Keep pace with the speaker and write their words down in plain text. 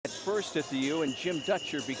first at the U, and Jim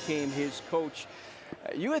Dutcher became his coach.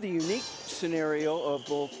 You had the unique scenario of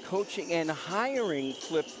both coaching and hiring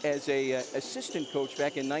Flip as a assistant coach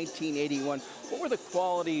back in 1981. What were the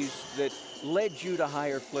qualities that led you to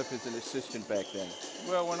hire Flip as an assistant back then?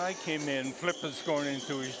 Well, when I came in, Flip was going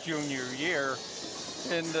into his junior year,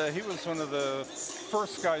 and he was one of the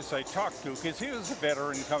first guys I talked to because he was a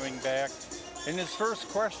veteran coming back. And his first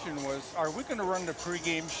question was, are we going to run the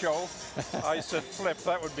pregame show? I said, Flip,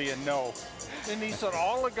 that would be a no. And he said,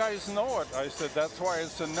 all the guys know it. I said, that's why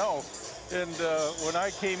it's a no. And when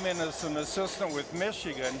I came in as an assistant with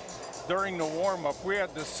Michigan, during the warm-up, we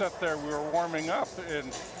had to sit there, we were warming up,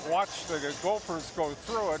 and watch the Gophers go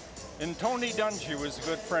through it. And Tony Dungy was a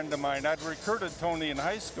good friend of mine. I'd recruited Tony in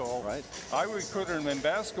high school. Right. I recruited him in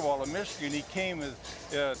basketball in Michigan. He came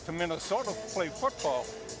to Minnesota to play football.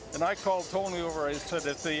 And I called Tony over, I said,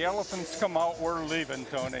 if the elephants come out, we're leaving,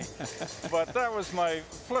 Tony. But that was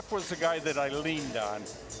Flip was the guy that I leaned on.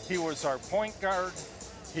 He was our point guard.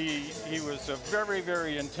 He was a very,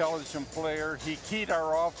 very intelligent player. He keyed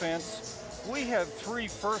our offense. We had 3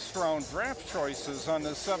 first-round draft choices on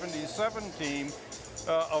the 77 team.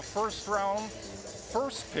 A first-round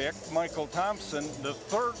first pick, Michael Thompson. The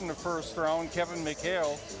 3rd in the first round, Kevin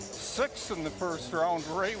McHale. 6th in the first round,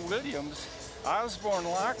 Ray Williams. Osborne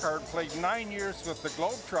Lockhart played 9 years with the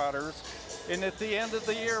Globetrotters, and at the end of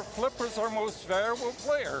the year, Flip was our most valuable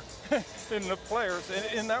player in the players,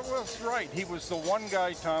 and that was right. He was the one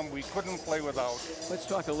guy, Tom, we couldn't play without. Let's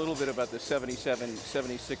talk a little bit about the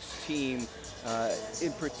 77-76 team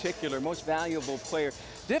in particular, most valuable player.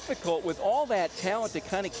 Difficult with all that talent to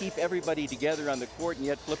kind of keep everybody together on the court, and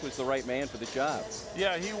yet Flip was the right man for the job.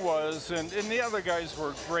 Yeah, he was, and the other guys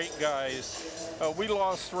were great guys. We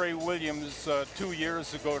lost Ray Williams 2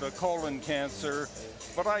 years ago to colon cancer,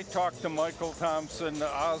 but I talked to Michael Thompson,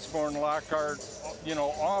 Osborne Lockhart, you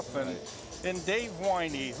know, often. Right. And Dave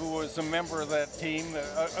Winey, who was a member of that team,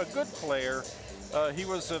 a good player. He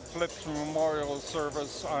was at Flip's memorial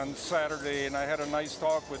service on Saturday, and I had a nice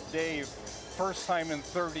talk with Dave. First time in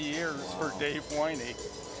 30 years for Dave Winey.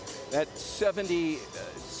 That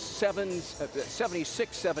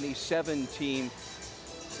 76-77 team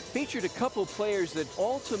featured a couple players that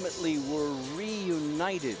ultimately were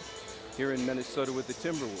reunited here in Minnesota with the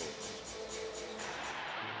Timberwolves.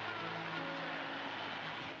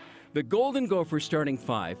 The Golden Gophers starting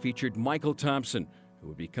 5 featured Michael Thompson, who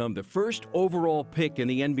would become the first overall pick in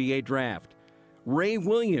the NBA draft. Ray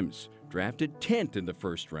Williams, drafted 10th in the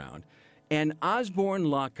first round, and Osborne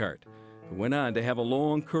Lockhart, who went on to have a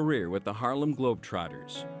long career with the Harlem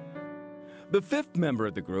Globetrotters. The 5th member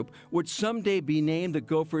of the group would someday be named the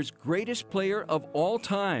Gophers' greatest player of all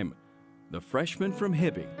time, the freshman from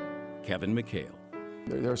Hibbing, Kevin McHale.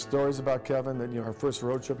 There are stories about Kevin that, our first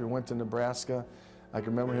road trip, we went to Nebraska. I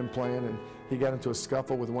can remember him playing, and he got into a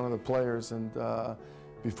scuffle with one of the players, and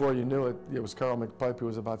before you knew it, it was Carl McPipe, who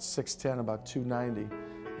was about 6'10", about 290.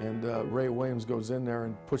 And Ray Williams goes in there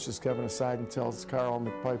and pushes Kevin aside and tells Carl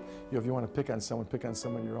McPipe, if you want to pick on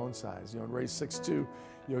someone your own size. And Ray's 6'2",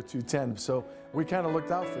 210. So we kind of looked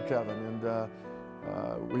out for Kevin, and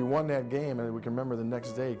we won that game. And we can remember the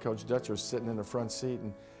next day, Coach Dutcher was sitting in the front seat,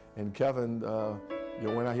 and Kevin,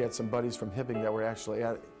 went out. He had some buddies from Hibbing that were actually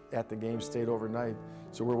at the game, stayed overnight.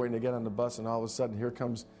 So we're waiting to get on the bus, and all of a sudden, here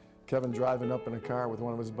comes Kevin driving up in a car with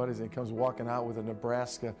one of his buddies, and he comes walking out with a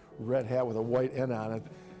Nebraska red hat with a white N on it.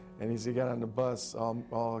 And as he got on the bus,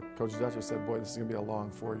 Coach Dutcher said, boy, this is going to be a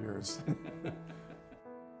long 4 years.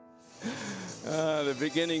 The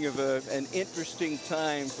beginning of an interesting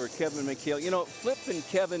time for Kevin McHale. Flip and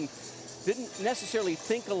Kevin didn't necessarily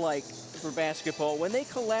think alike for basketball. When they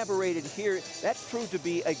collaborated here, that proved to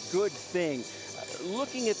be a good thing.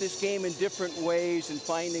 Looking at this game in different ways and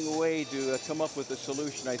finding a way to come up with a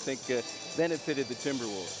solution, I think, benefited the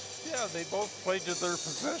Timberwolves. Yeah, they both played to their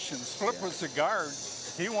positions. Flip was a guard.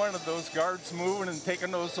 He wanted those guards moving and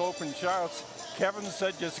taking those open shots. Kevin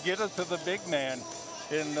said, just get it to the big man.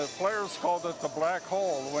 And the players called it the black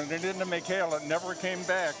hole. When it didn't McHale, it never came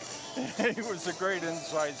back. He was a great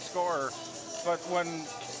inside scorer. But when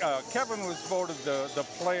Kevin was voted the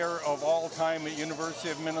player of all time at University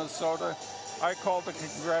of Minnesota, I called to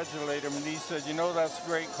congratulate him, and he said, that's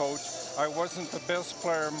great, Coach. I wasn't the best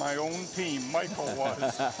player in my own team. Michael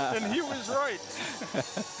was. And he was right.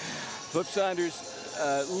 Flip Saunders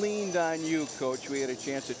leaned on you, Coach. We had a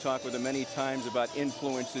chance to talk with him many times about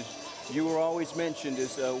influences. You were always mentioned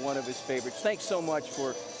as one of his favorites. Thanks so much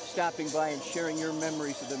for stopping by and sharing your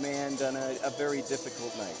memories of the man on a very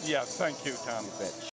difficult night. Yeah, thank you, Tom. You bet.